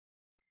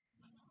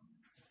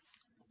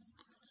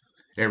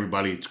Hey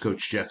everybody, it's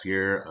Coach Jeff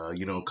here.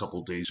 A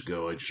couple of days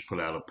ago, I just put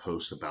out a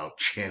post about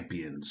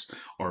champions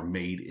are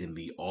made in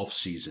the off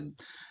season.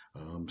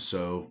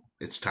 So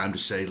it's time to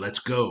say, let's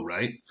go,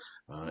 right?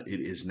 It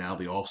is now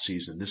the off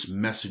season. This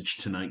message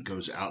tonight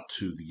goes out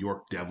to the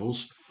York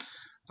Devils.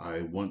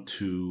 I want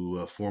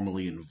to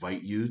formally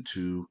invite you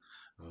to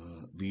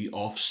the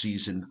off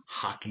season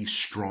Hockey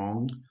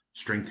Strong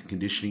strength and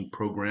conditioning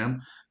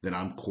program that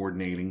I'm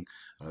coordinating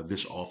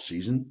this off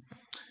season.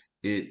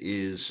 It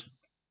is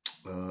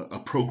a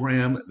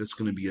program that's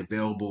going to be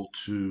available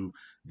to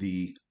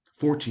the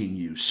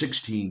 14U,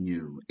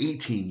 16U,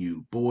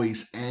 18U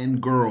boys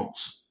and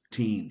girls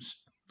teams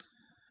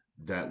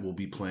that will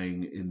be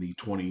playing in the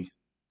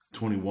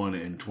 2021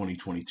 and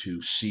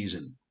 2022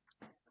 season.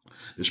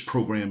 This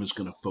program is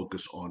going to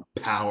focus on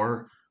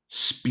power,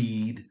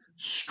 speed,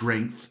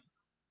 strength,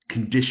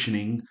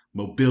 conditioning,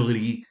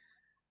 mobility,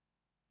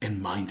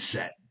 and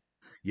mindset.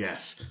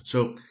 Yes.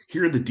 So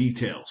here are the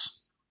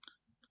details.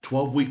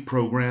 12-week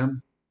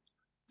program,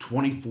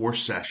 24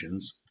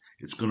 sessions.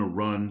 It's going to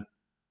run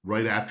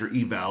right after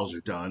evals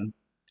are done.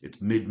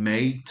 It's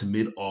mid-May to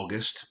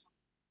mid-August.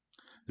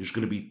 There's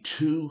going to be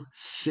 2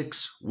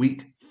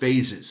 6-week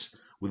phases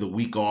with a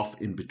week off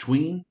in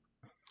between,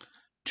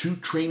 2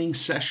 training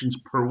sessions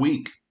per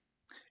week.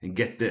 And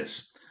get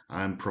this,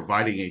 I'm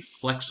providing a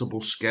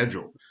flexible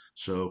schedule.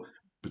 So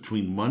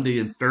between Monday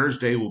and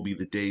Thursday will be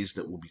the days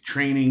that we'll be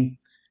training.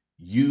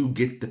 You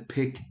get to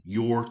pick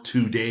your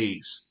 2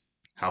 days.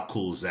 How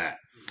cool is that?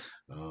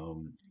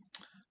 Um,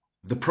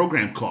 The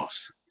program cost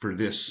for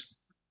this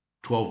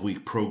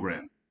 12-week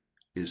program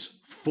is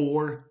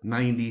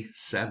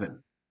 $497.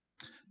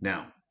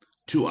 Now,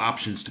 2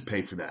 options to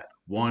pay for that.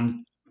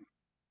 One,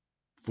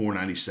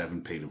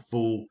 $497 paid in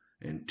full,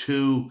 and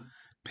 2,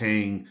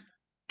 paying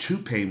 2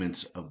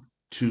 payments of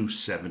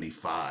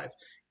 $275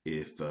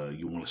 if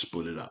you want to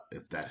split it up,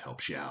 if that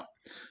helps you out.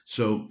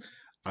 So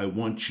I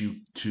want you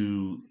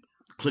to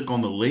click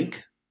on the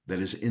link that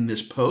is in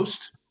this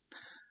post.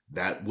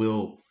 That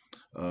will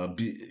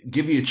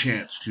give you a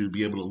chance to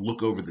be able to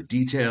look over the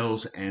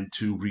details and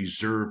to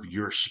reserve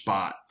your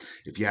spot.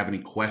 If you have any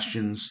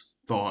questions,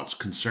 thoughts,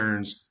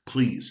 concerns,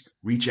 please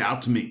reach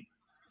out to me.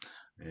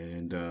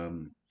 And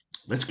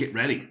let's get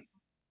ready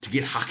to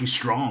get hockey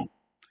strong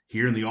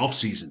here in the off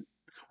season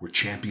where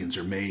champions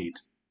are made.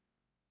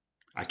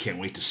 I can't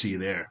wait to see you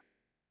there.